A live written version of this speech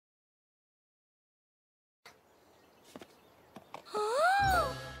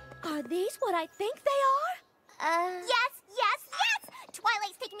Are these what I think they are? Yes, yes, yes!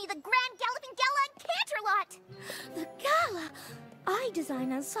 Twilight's taking me the Grand Galloping Gala and Canterlot! The gala! I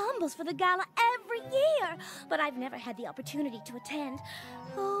design ensembles for the gala every year, but I've never had the opportunity to attend.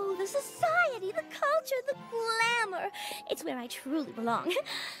 Oh, the society, the culture, the glamour. It's where I truly belong,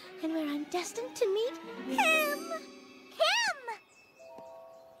 and where I'm destined to meet him. Him!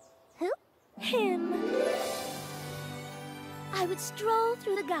 Who? Him. I would stroll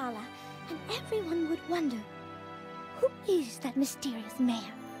through the gala, and everyone would wonder, who is that mysterious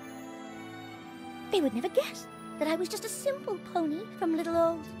mayor? They would never guess that I was just a simple pony from little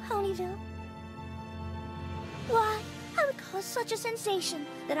old Ponyville. Why, I would cause such a sensation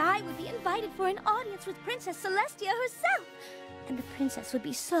that I would be invited for an audience with Princess Celestia herself. And the princess would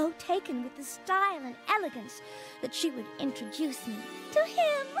be so taken with the style and elegance that she would introduce me to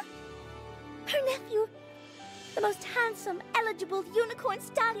him. Her nephew, the most handsome, eligible unicorn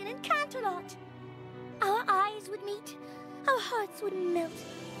stallion in Canterlot. Our eyes would meet, our hearts would melt.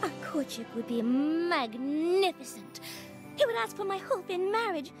 Our courtship would be magnificent. He would ask for my hoof in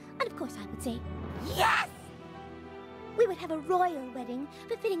marriage, and of course I would say, yes! We would have a royal wedding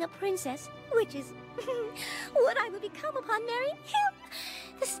befitting a princess, which is what I would become upon marrying him,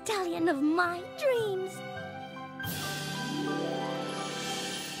 the stallion of my dreams.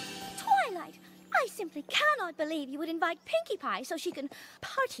 Twilight, I simply cannot believe you would invite Pinkie Pie so she can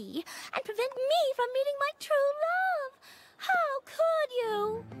party and prevent me from meeting my true love. How could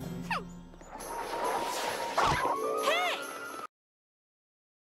you?